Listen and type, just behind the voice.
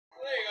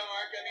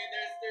I mean,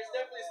 there's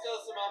definitely still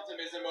some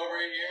optimism over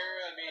here.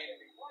 I mean,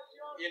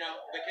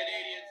 the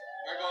Canadiens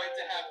are going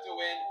to have to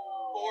win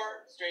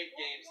 4 straight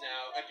games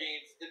now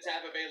against the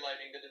Tampa Bay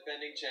Lightning, the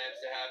defending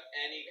champs, to have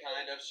any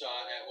kind of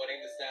shot at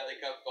winning the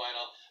Stanley Cup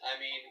final. I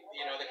mean,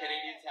 the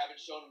Canadiens haven't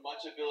shown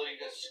much ability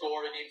to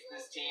score against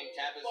this team.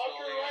 Tampa's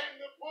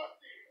goalie.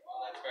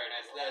 That's very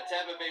nice. The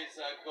Tampa Bay's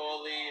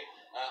goalie,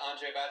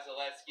 Andre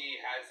Vasilevsky,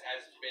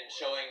 has been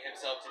showing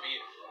himself to be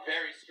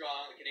very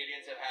strong. The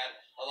Canadiens have had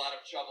a lot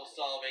of trouble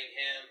solving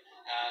him.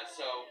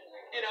 So,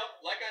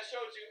 like I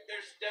showed you,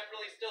 there's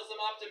definitely still some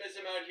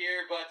optimism out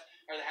here, but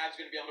are the Habs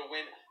going to be able to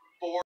win 4